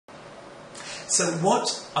So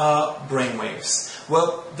what are brainwaves?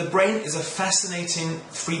 Well, the brain is a fascinating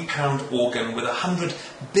 3-pound organ with 100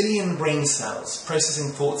 billion brain cells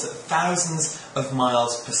processing thoughts at thousands of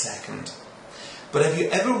miles per second. But have you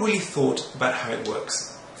ever really thought about how it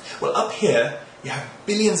works? Well, up here you have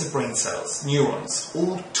billions of brain cells, neurons,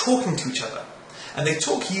 all talking to each other. And they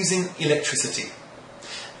talk using electricity.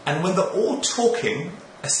 And when they're all talking,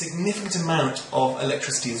 a significant amount of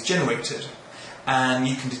electricity is generated. And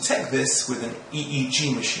you can detect this with an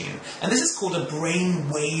EEG machine. And this is called a brain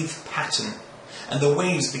wave pattern. And the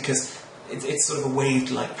waves because it's sort of a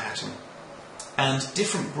waved-like pattern. And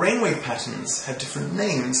different brainwave patterns have different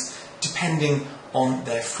names depending on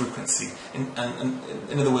their frequency. In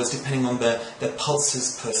other words, depending on their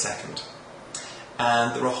pulses per second.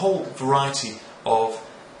 And there are a whole variety of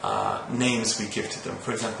names we give to them.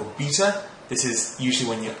 For example, beta, this is usually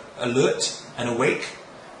when you're alert and awake.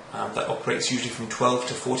 That operates usually from 12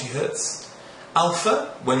 to 40 hertz.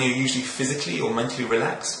 Alpha, when you're usually physically or mentally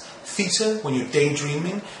relaxed. Theta, when you're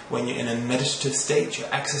daydreaming, when you're in a meditative state, you're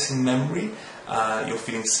accessing memory, you're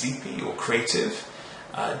feeling sleepy or creative.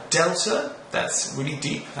 Delta, that's really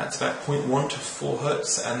deep, that's about 0.1 to 4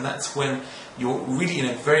 hertz, and that's when you're really in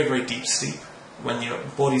a very, very deep sleep, when your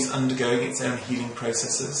body's undergoing its own healing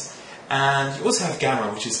processes. And you also have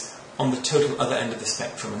gamma, which is on the total other end of the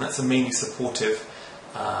spectrum, and that's a mainly supportive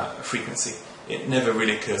frequency. It never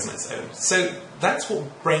really occurs on its own. So that's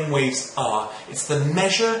what brainwaves are. It's the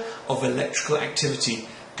measure of electrical activity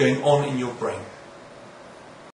going on in your brain.